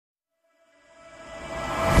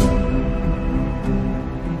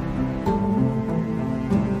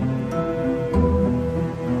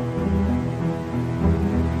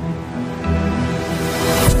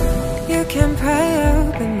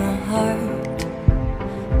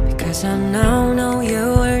'cause I know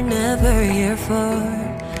you were never here for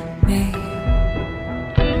me.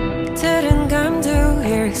 Didn't come to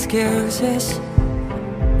hear excuses.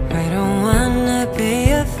 I don't wanna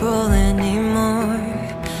be a fool anymore.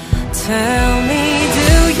 Tell me, do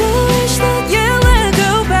you wish that you would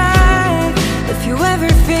go back? If you ever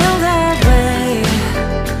feel that way,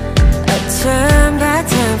 I'd turn back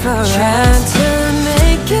time for us. Trying to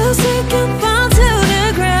make you sick and fall to the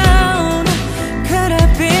ground. Could I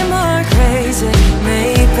be more crazy?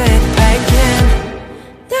 Maybe I can.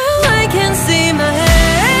 Now I can see my head.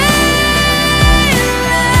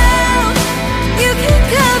 You can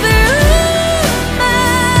cover up my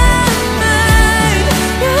mind.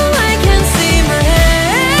 Now I can see my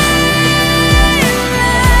head.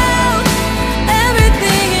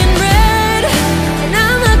 Everything in red, and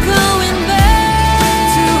I'm not going back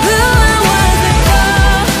to who I was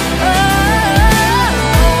before.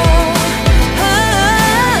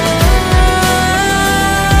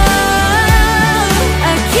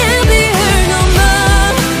 I can't be hurt no more.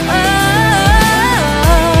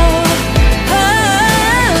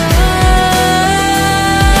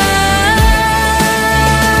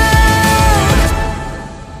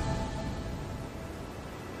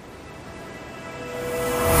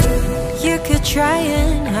 You could try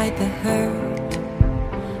and hide the hurt,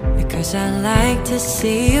 because I like to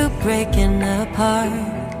see you breaking apart.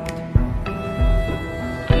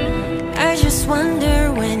 I just wonder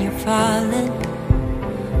when you're falling,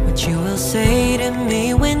 what you will say to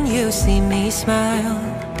me when you see me smile.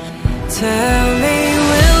 Tell me,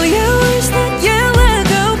 will you wish that you would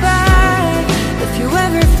go back? If you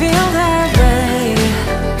ever feel that way,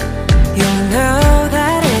 you'll know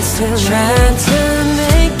that it's too late. Trying to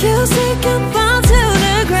make you sick and fall to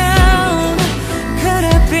the ground. Could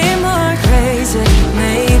I be more crazy?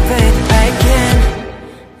 Maybe I can.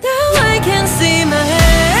 Now I can see my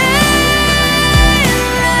head.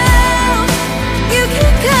 You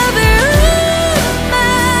can cover up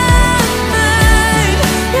my mind.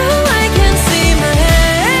 Now I can see my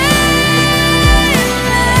head.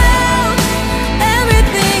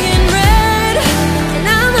 Everything in red, and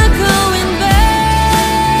I'm not going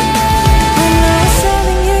back. When I was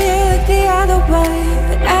telling you, you looked the other way,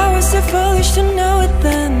 but I was so foolish to know it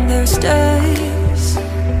then. Those days.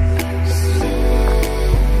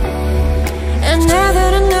 And now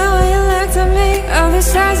that I know how you looked at me, all the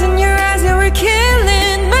stars in your eyes that were killing